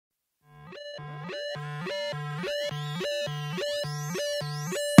Hello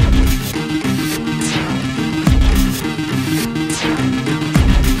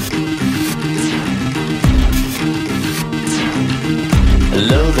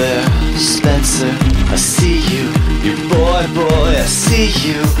there, Spencer, I see you. Your boy, I see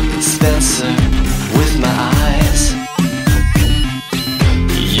you. Spencer, with my eyes.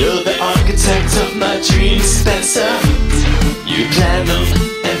 You're the architect of my dreams, Spencer. You planned them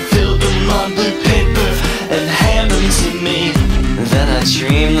and filled them on blue paper and hand them to me. Then I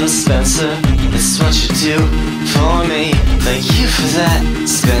dream them, Spencer. It's what you do for me. Thank you for that,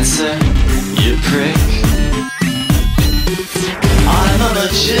 Spencer, you prick. I'm a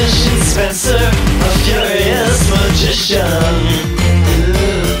magician, Spencer, a furious magician.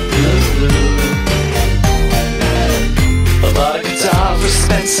 I bought a guitar for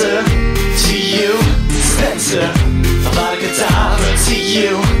Spencer, to you, Spencer. I bought a guitar to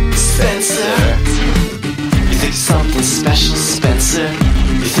you, Spencer. You think you're something special, Spencer?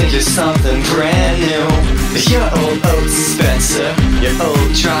 You think you're something brand new? But you're old oats, Spencer. You're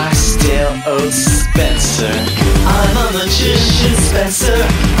old, dry, stale oats, Spencer. I'm a magician, Spencer,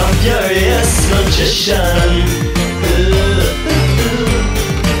 a furious magician.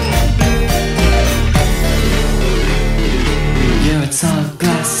 You're a tall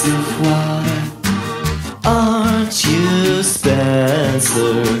glass of water, aren't you,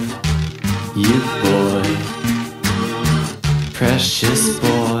 Spencer? You boy, precious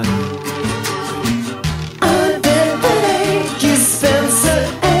boy. I've been Bernanke, Spencer,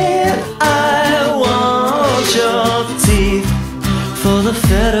 and I want your teeth for the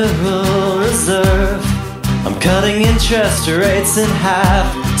Federal Reserve. I'm cutting interest rates in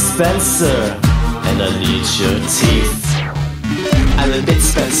half, Spencer, and I need your teeth. I admit,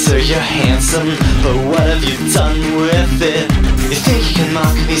 Spencer, you're handsome, but what have you done with it? You think you can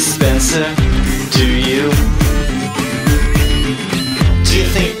mock me, Spencer? Do you? Do you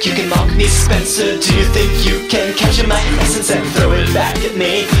think you can mock me, Spencer? Do you think you can capture my essence and throw it back at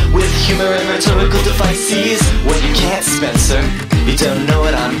me with humor and rhetorical devices? Well, you can't, Spencer. You don't know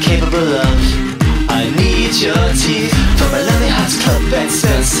what I'm capable of. I need your teeth for my lonely hearts club band,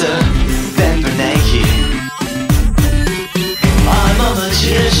 Spencer. Ben Bernanke. I'm a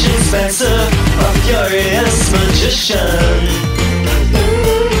magician, Spencer, a furious magician.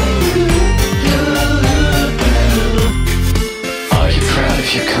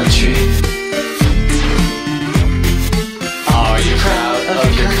 Your country? Are you proud of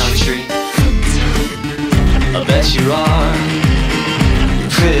your country? I bet you are, you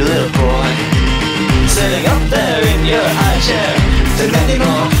pretty little boy, sitting up there in your high chair, demanding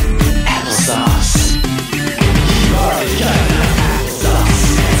more applesauce. You already got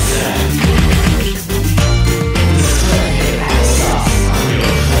applesauce, applesauce on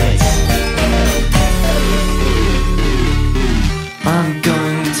your plate. I'm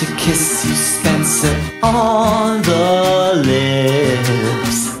going to kiss you, Spencer, on the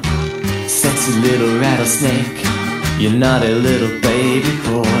lips. Sexy little rattlesnake, you naughty little baby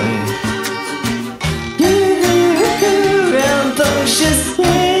boy. You rambunctious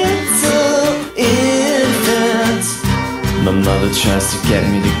little infant. My mother tries to get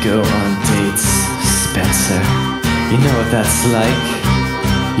me to go on dates, Spencer. You know what that's like.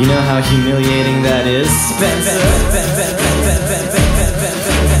 You know how humiliating that is, Spencer.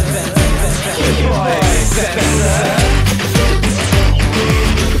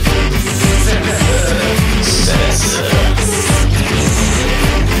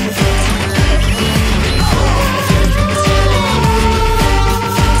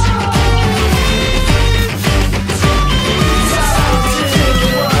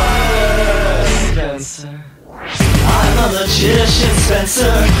 I'm a magician,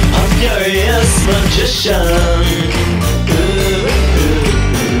 Spencer, a furious magician.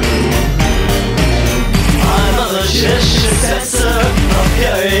 I'm a magician, Spencer, a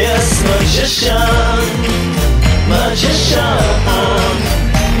furious magician. Magician,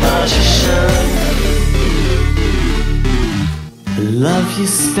 magician. Love you,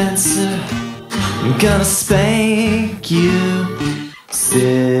 Spencer, I'm gonna spank you,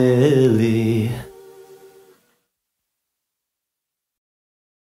 silly.